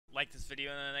like this video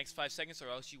in the next 5 seconds or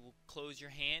else you will close your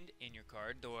hand in your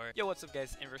car door. Yo, what's up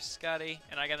guys, Inverse Scotty,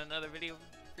 and I got another video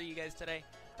for you guys today,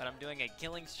 but I'm doing a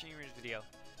killing streamers video.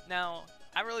 Now,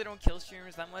 I really don't kill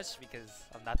streamers that much because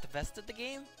I'm not the best at the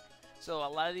game. So a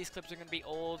lot of these clips are going to be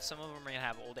old, some of them are going to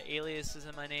have old aliases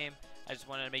in my name. I just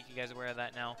wanted to make you guys aware of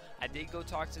that now. I did go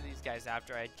talk to these guys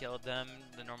after I had killed them,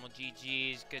 the normal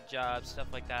GGs, good job, stuff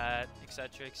like that,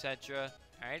 etc, etc.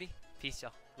 Alrighty, peace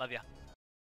y'all, love ya.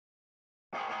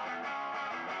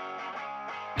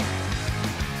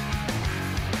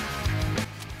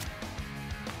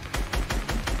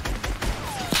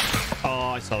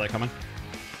 Oh, I saw that coming.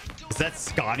 Is that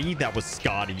Scotty? That was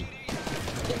Scotty.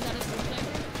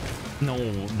 No,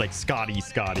 like Scotty. I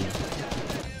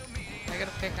got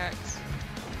a pickaxe.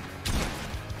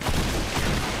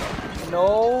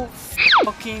 No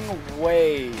fucking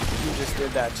way you just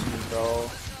did that to me, bro.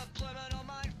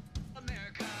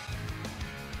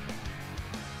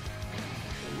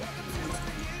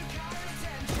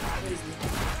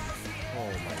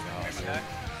 Oh my god, man.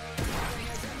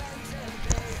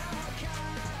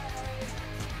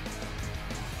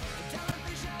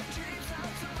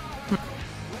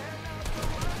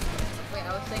 Wait, I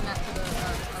was saying that to the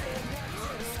other.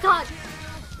 Scott!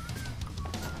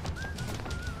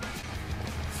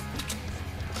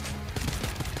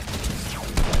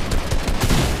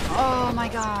 Oh my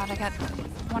god, I got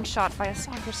one shot by a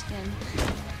soccer skin.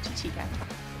 GG guy.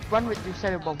 Run with your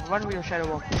shadow bomb. Run with your shadow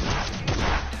bomb.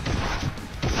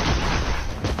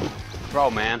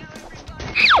 Bro, man.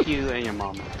 You and your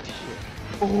mom.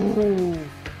 Oh.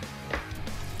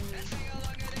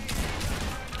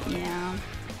 Yeah.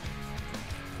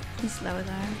 He's low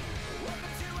there.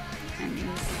 And he's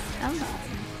alone.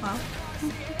 Well.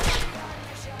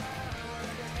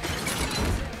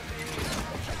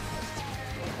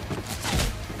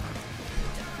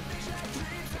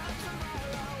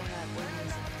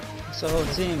 So whole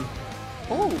team.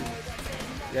 Oh!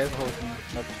 You guys whole team.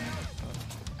 Not team.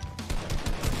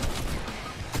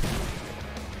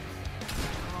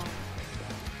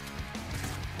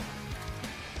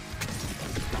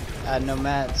 No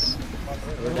mats.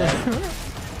 We're dead.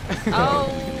 Oh!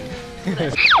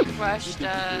 That rushed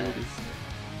us.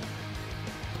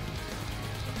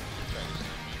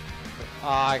 Oh,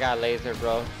 I got laser,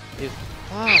 bro. It's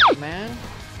fuck, man.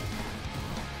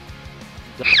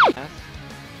 Dumbass.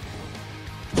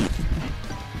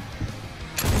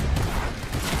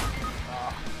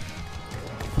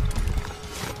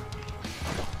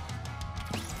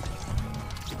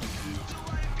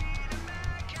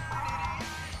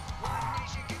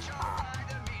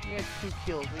 You had 2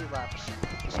 kills, relapse.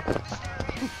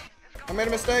 I made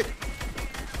a mistake.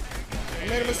 I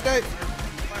made a mistake.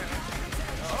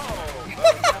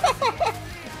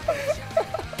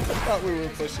 I thought we were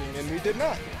pushing and we did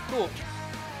not. Cool.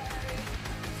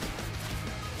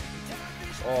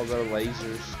 Oh, they're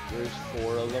lasers. There's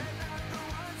 4 of them.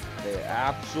 They're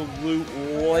absolute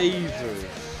lasers.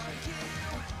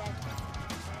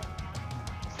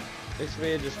 This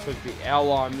man just took the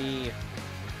L on me.